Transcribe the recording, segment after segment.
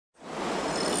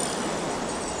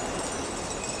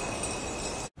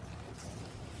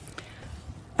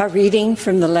A reading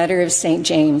from the letter of St.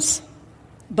 James.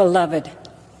 Beloved,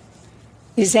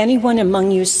 is anyone among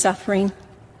you suffering?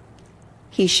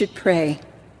 He should pray.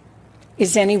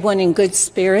 Is anyone in good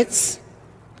spirits?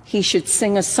 He should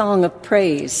sing a song of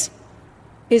praise.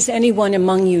 Is anyone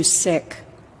among you sick?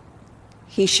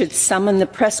 He should summon the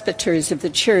presbyters of the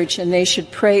church, and they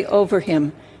should pray over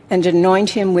him and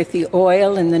anoint him with the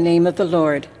oil in the name of the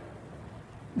Lord.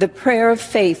 The prayer of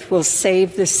faith will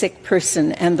save the sick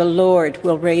person, and the Lord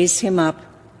will raise him up.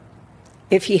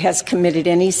 If he has committed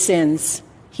any sins,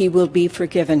 he will be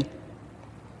forgiven.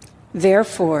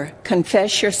 Therefore,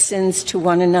 confess your sins to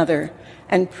one another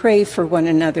and pray for one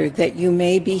another that you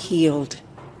may be healed.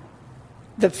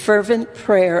 The fervent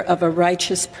prayer of a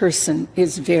righteous person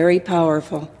is very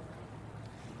powerful.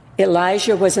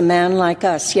 Elijah was a man like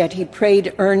us, yet he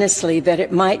prayed earnestly that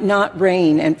it might not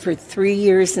rain, and for 3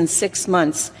 years and 6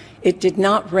 months it did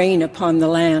not rain upon the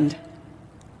land.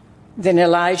 Then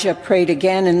Elijah prayed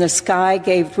again, and the sky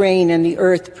gave rain, and the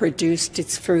earth produced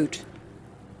its fruit.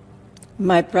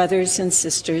 My brothers and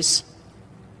sisters,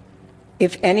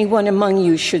 if anyone among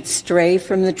you should stray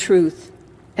from the truth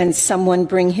and someone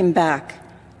bring him back,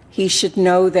 he should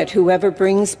know that whoever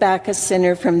brings back a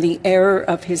sinner from the error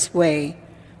of his way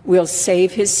will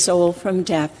save his soul from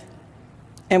death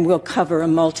and will cover a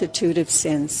multitude of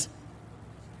sins.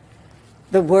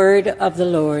 The word of the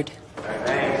Lord.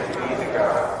 Thanks be to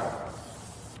God.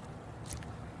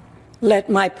 Let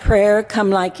my prayer come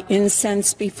like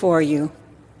incense before you.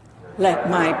 Let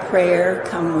my prayer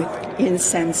come with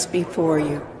incense before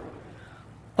you.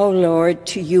 O Lord,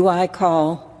 to you I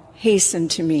call. Hasten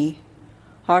to me.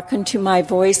 Hearken to my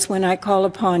voice when I call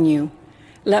upon you.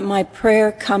 Let my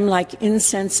prayer come like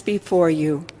incense before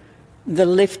you, the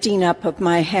lifting up of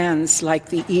my hands like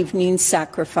the evening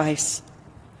sacrifice.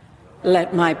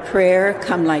 Let my prayer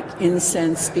come like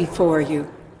incense before you.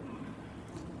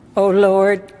 O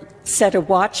Lord, set a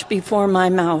watch before my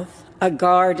mouth, a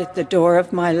guard at the door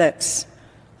of my lips.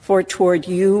 For toward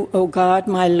you, O God,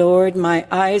 my Lord, my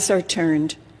eyes are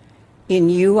turned. In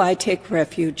you I take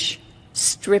refuge.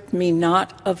 Strip me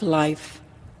not of life.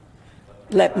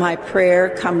 Let my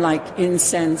prayer come like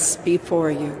incense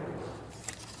before you.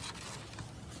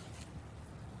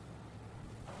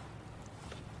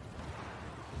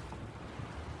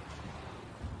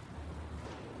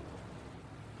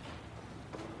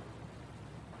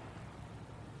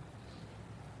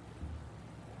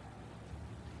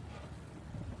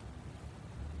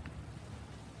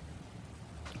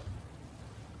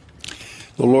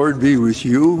 The Lord be with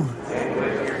you.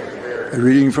 A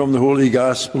reading from the Holy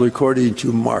Gospel according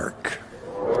to Mark.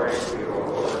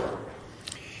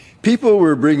 People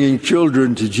were bringing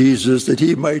children to Jesus that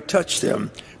he might touch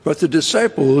them, but the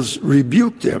disciples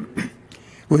rebuked them.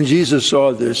 When Jesus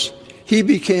saw this, he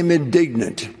became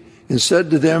indignant and said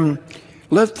to them,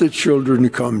 "Let the children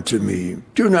come to me.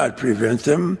 Do not prevent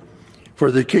them,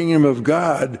 for the kingdom of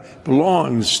God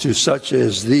belongs to such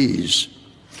as these.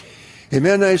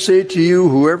 Amen, I say to you,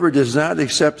 whoever does not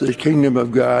accept the kingdom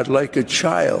of God like a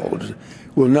child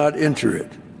will not enter it."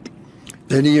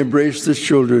 Then he embraced the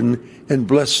children and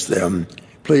blessed them,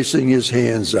 placing his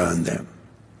hands on them.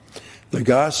 The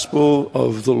Gospel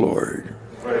of the Lord.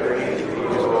 Praise to you,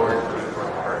 Lord.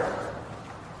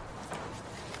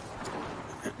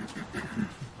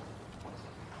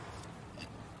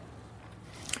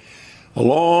 A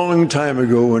long time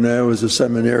ago, when I was a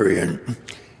seminarian,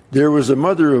 there was a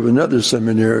mother of another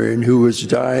seminarian who was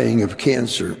dying of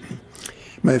cancer.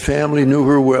 My family knew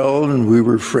her well, and we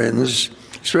were friends,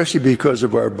 especially because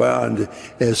of our bond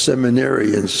as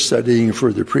seminarians studying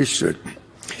for the priesthood.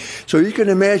 So you can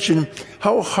imagine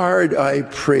how hard I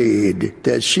prayed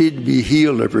that she'd be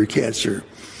healed of her cancer.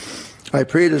 I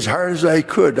prayed as hard as I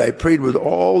could. I prayed with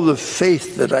all the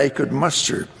faith that I could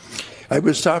muster. I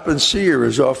would stop and see her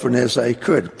as often as I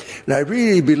could. And I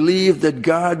really believed that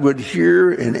God would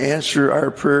hear and answer our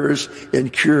prayers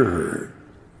and cure her.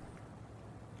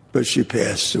 But she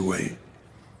passed away.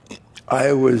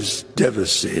 I was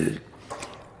devastated.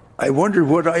 I wondered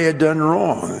what I had done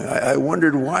wrong. I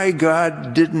wondered why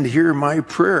God didn't hear my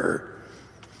prayer.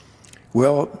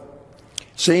 Well,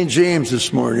 St. James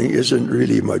this morning isn't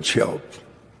really much help.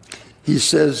 He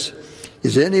says,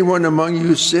 "Is anyone among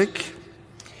you sick?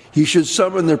 He should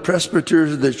summon the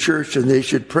presbyters of the church, and they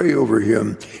should pray over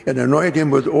him and anoint him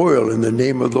with oil in the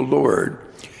name of the Lord.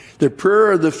 The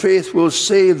prayer of the faith will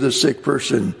save the sick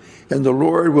person, and the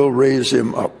Lord will raise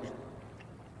him up."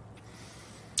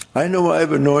 I know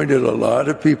I've anointed a lot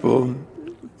of people,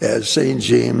 as St.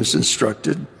 James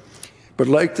instructed, but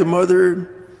like the mother,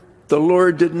 the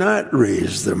Lord did not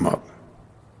raise them up.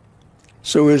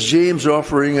 So is James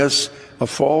offering us a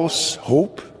false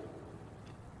hope?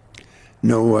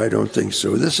 No, I don't think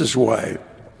so. This is why.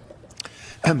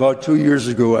 About 2 years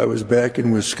ago, I was back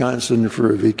in Wisconsin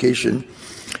for a vacation,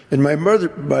 and my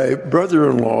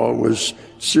brother-in-law was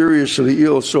seriously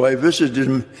ill, so I visited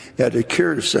him at a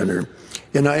care center,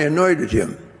 and I anointed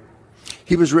him.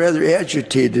 He was rather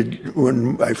agitated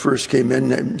when I first came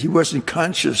in. He wasn't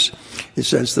conscious in the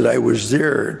sense that I was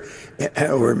there,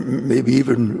 or maybe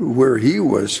even where he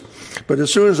was. But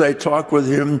as soon as I talked with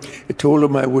him, I told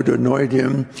him I would anoint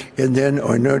him, and then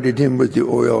anointed him with the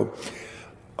oil,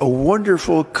 a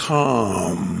wonderful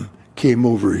calm came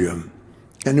over him.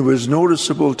 And it was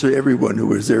noticeable to everyone who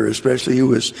was there, especially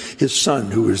his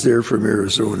son, who was there from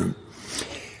Arizona.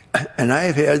 And I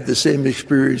have had the same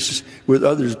experience with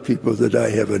other people that I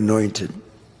have anointed.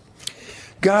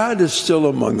 God is still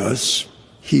among us,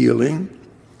 healing.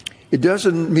 It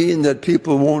doesn't mean that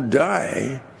people won't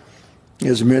die,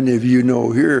 as many of you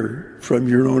know here from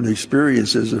your own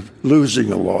experiences of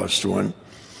losing a lost one.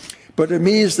 But it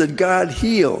means that God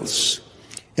heals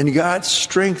and God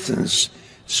strengthens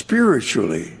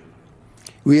spiritually.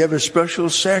 We have a special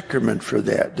sacrament for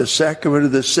that, the sacrament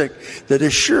of the sick, that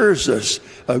assures us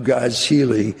of God's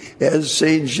healing, as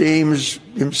St. James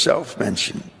himself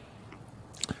mentioned.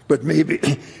 But maybe,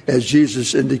 as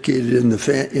Jesus indicated in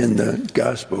the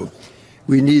gospel,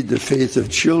 we need the faith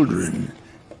of children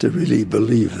to really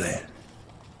believe that.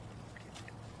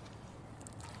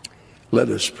 Let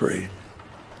us pray.